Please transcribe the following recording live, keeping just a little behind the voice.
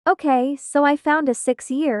Okay, so I found a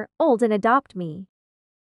 6-year-old and adopt me.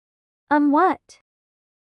 What?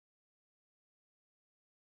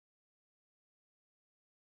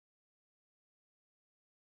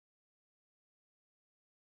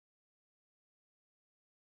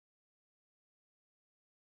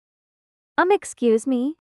 Excuse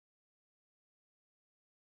me?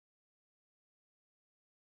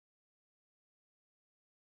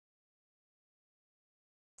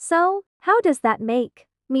 So, how does that make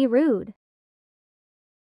me rude?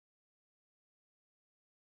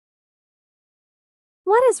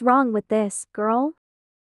 What is wrong with this, girl?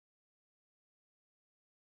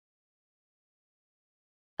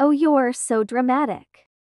 Oh, you're so dramatic.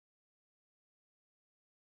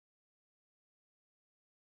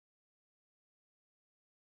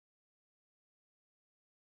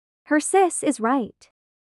 Her sis is right.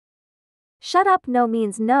 Shut up no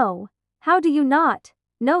means no. How do you not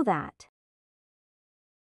know that?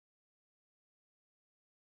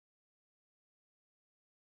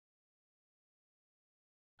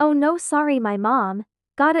 Oh no, sorry, my mom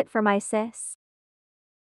got it for my sis.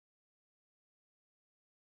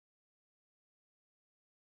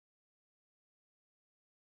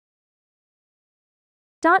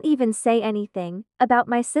 Don't even say anything about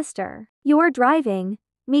my sister. You're driving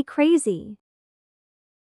me crazy.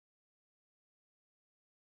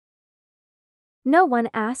 No one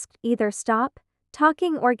asked, either stop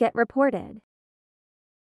talking or get reported.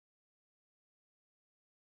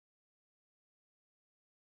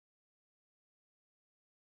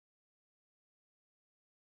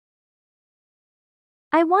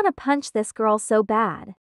 I want to punch this girl so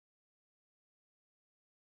bad.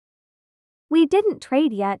 We didn't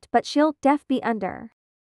trade yet, but she'll def be under.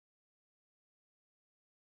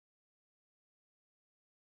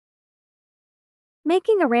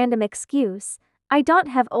 Making a random excuse. I don't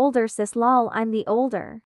have older sis, lol, I'm the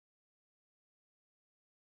older.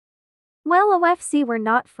 Well, OFC, we're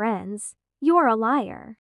not friends. You're a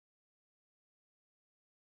liar.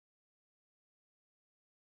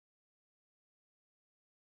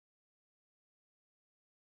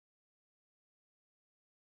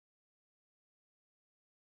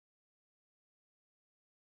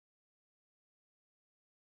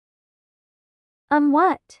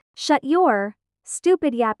 What? Shut your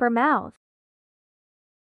stupid yapper mouth.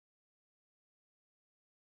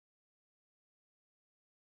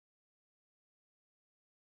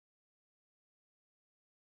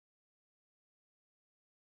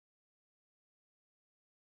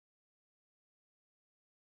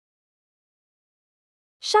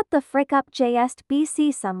 Shut the frick up,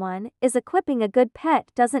 JSBC. Someone is equipping a good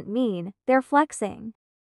pet doesn't mean they're flexing.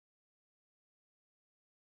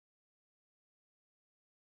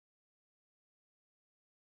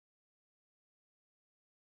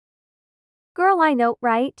 Girl, I know,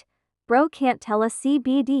 right? Bro can't tell a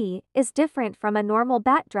CBD is different from a normal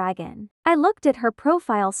bat dragon. I looked at her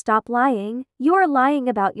profile. Stop lying. You're lying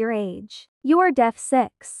about your age. You're def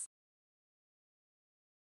 6.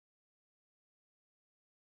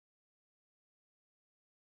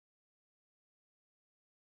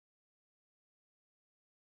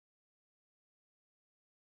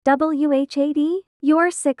 WHAD?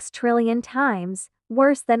 You're 6 trillion times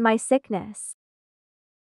worse than my sickness.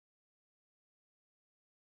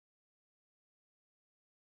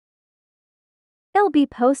 I'll be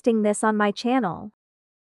posting this on my channel.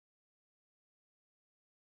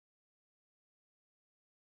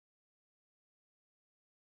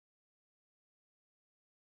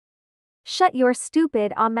 Shut your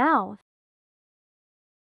stupid mouth.